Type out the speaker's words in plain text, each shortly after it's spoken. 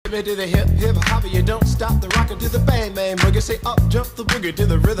To the hip, hip, hopper, you don't stop the rocker to the bang, bang, boogie. Say up, jump the boogie to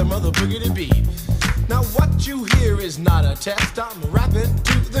the rhythm of the boogie to beat. Now what you hear is not a test, I'm rapping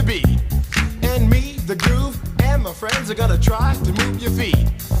to the beat. And me, the groove, and my friends are gonna try to move your feet.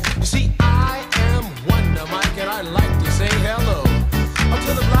 You see, I am Wonder Mike, and I like to say hello. Up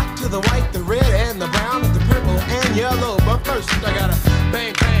to the black, to the white, the red, and the brown, and the purple, and yellow. But first, I gotta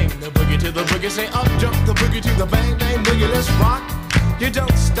bang, bang, the boogie to the boogie. Say up, jump the boogie to the bang, bang, boogie. Let's rock. You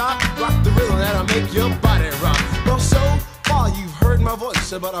don't stop, rock the rhythm that'll make your body rock. Well, so far you've heard my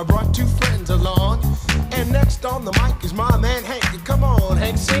voice, but I brought two friends along. And next on the mic is my man Hank. Come on,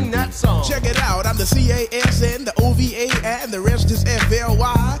 Hank, sing that song. Check it out, I'm the CASN, the OVA, and the rest is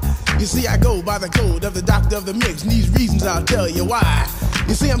FLY. You see, I go by the code of the doctor of the mix, and these reasons I'll tell you why.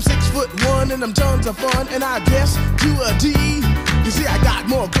 You see, I'm 6'1" and I'm tons of fun, and I dress to a T. You see, I got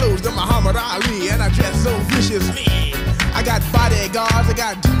more clothes than Muhammad Ali, and I dress so viciously. I got bodyguards, I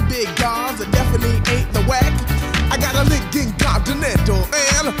got two big cars that definitely ain't the whack. I got a Lincoln Continental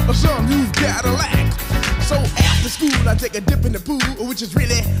and a sunroof Cadillac. So after school I take a dip in the pool, which is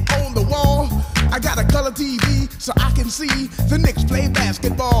really on the wall. I got a color TV so I can see the Knicks play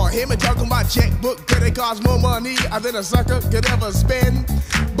basketball. Hear me talking about checkbook, credit cards, more money than a sucker could ever spend.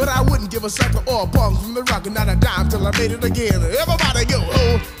 But I wouldn't give a sucker or a bum from the rock and not a dime till I made it again. Everybody go,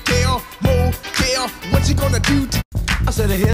 hotel, motel, what you gonna do? I said, here.